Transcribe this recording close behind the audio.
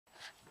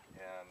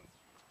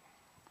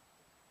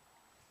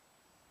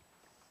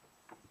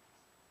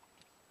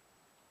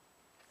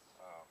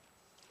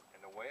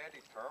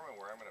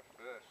environment of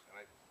fish, and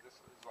this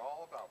is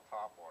all about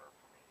topwater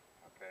for me.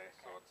 Okay,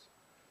 so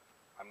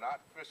I'm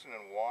not fishing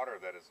in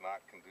water that is not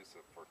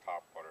conducive for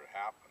topwater to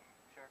happen.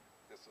 Sure.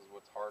 This is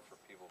what's hard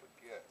for people to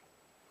get.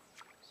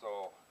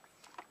 So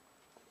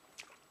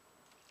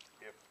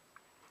if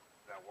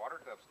that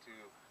water depth's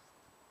too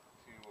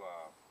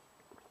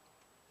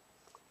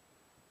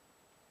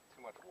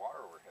much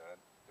water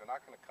overhead, they're not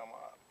going to come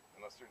up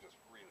unless they're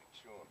just really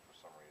chewing for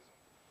some reason.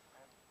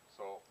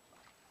 So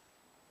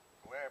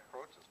the way I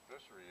approach this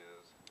fishery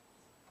is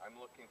I'm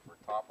looking for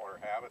topwater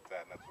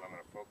habitat, and that's what I'm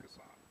going to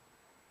focus on.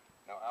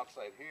 Now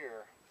outside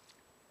here,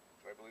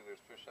 do I believe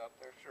there's fish out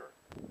there? Sure.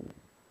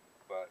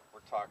 But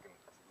we're talking,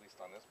 at least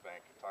on this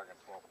bank, you're talking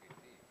 12 feet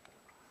deep.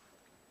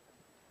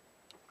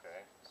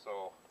 Okay,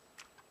 so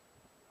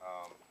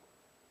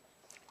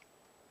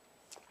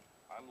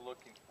I'm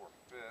looking for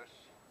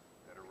fish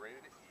that are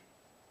ready to eat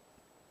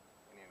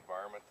in the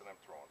environment that I'm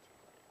throwing to.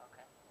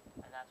 Okay,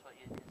 and that's what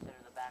you consider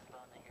the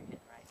backbone that you're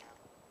hitting right now.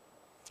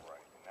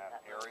 Right, in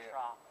that area,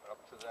 up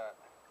to that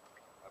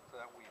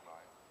weed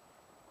line.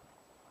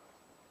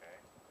 Okay,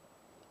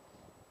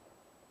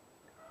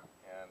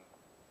 and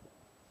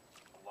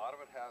a lot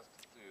of it has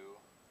to do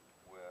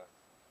with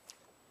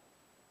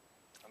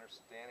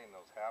understanding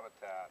those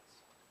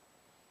habitats,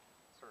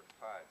 certain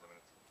tides. I mean,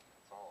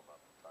 it's all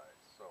about the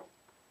tides. So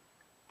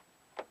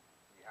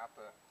you have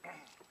to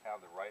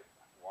have the right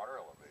water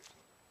elevation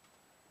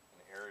in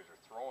the areas you're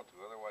throwing to.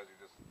 Otherwise,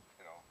 you're just,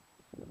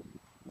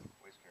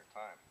 wasting your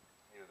time.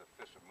 Either the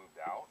fish have moved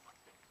out,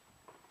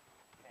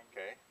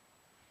 okay,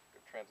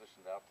 they've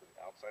transitioned out to the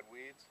outside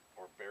weeds,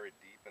 or buried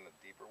deep in the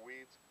deeper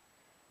weeds,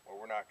 or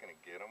we're not going to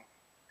get them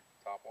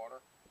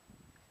topwater,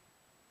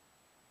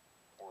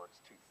 or it's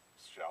too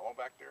shallow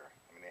back there.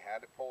 I mean, they had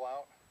to pull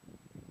out.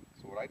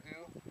 So what I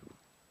do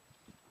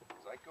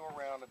is I go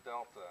around the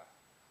delta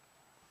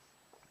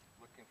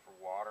looking for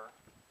water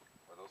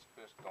where those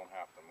fish don't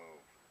have to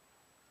move.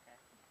 Okay.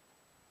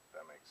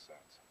 That makes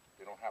sense.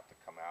 They don't have to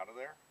come out of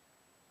there,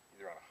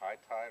 either on a high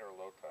tide or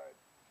low tide.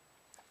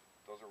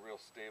 Those are real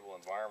stable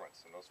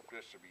environments, and those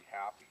fish should be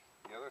happy.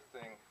 The other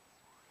thing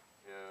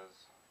is,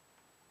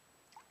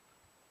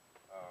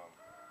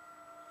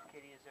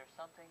 Kitty, is there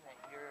something that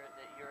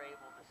you're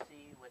able to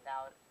see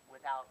without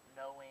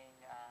knowing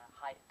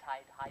height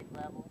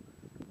level,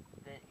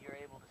 that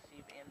you're able to see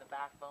in the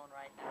backbone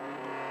right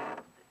now,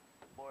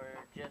 or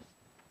just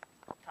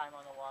time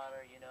on the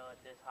water?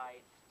 At this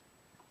height,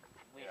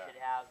 we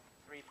should have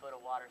 3 foot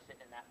of water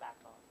sitting in that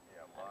backbone.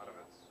 Yeah, a lot of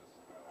it's just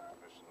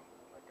fishing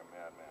like a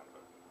madman.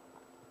 But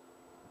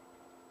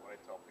what I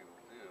tell people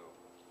to do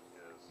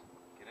is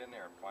get in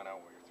there and find out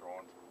what you're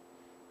throwing to.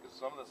 Because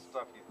some of the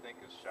stuff you think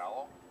is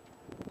shallow,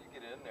 you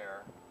get in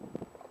there,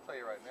 I'll tell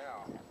you right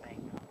now, you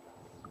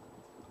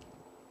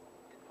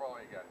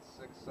probably got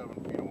 6, 7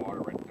 feet of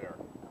water right there.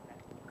 Okay.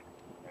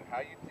 And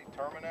how you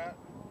determine that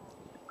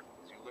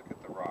is you look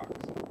at the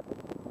rocks.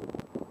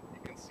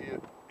 You can see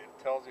it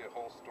tells you a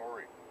whole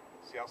story.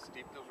 See how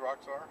steep those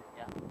rocks are?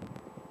 Yeah.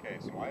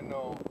 Okay, so I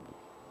know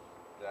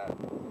that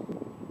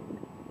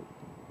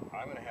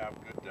I'm going to have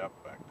good depth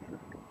back there.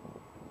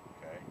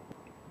 Okay?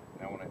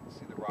 Now when I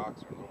see the rocks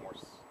are a little more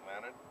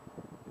slanted,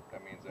 that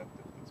means that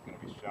it's going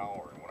to be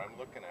shallower. And what I'm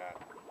looking at,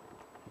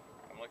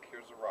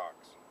 here's the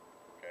rocks.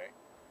 Okay?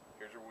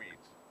 Here's your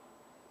weeds.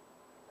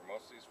 Where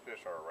most of these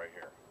fish are right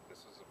here.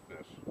 This is a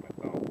fish, my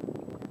thumb.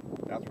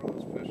 That's where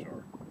those fish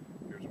are.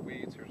 Here's the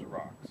weeds, here's the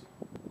rocks.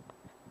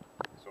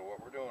 So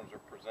what we're doing is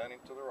we're presenting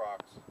to the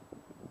rocks,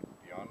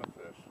 beyond the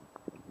fish,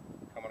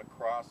 coming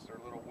across their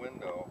little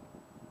window,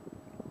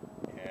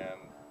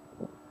 and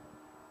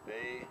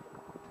they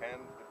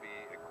tend to be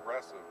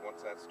aggressive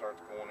once that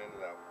starts going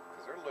into that,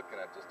 because they're looking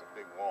at just a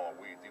big wall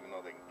of weeds, even though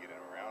they can get in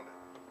around it.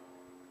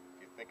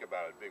 If you think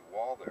about it, a big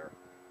wall there,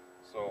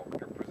 so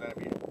you're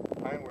presenting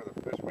behind where the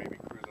fish may be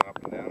cruising up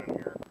and down in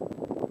here,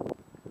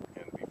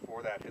 and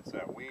before that hits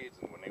that weeds,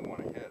 and when they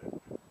want to hit it,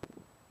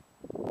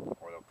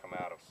 or they'll come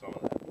out of some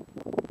of that,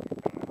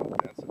 depending on how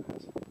dense it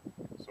is.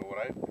 So what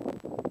I'm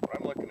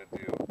looking to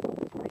do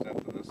is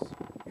present to this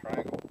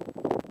triangle.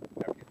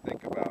 Now if you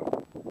think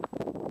about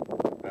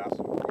the vast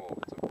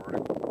world, it's a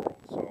vertical world,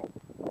 so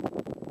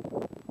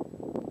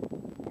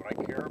what I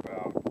care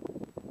about,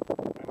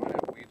 I might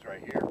have weeds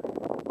right here. I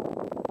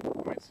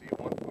might see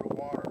 1 foot of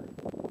water.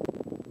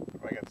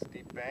 If I got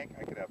steep bank,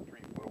 I could have 3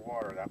 foot of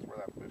water. That's where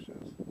that fish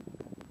is.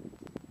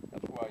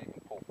 That's why you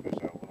can pull fish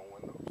out of little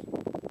windows.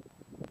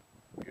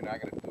 But you're not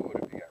going to do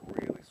it if you got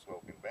really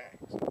sloping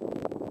banks. You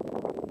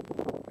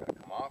got to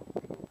come off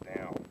and go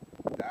down.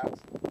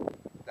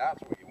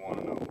 That's what you want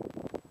to know.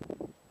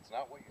 It's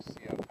not what you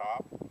see on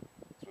top.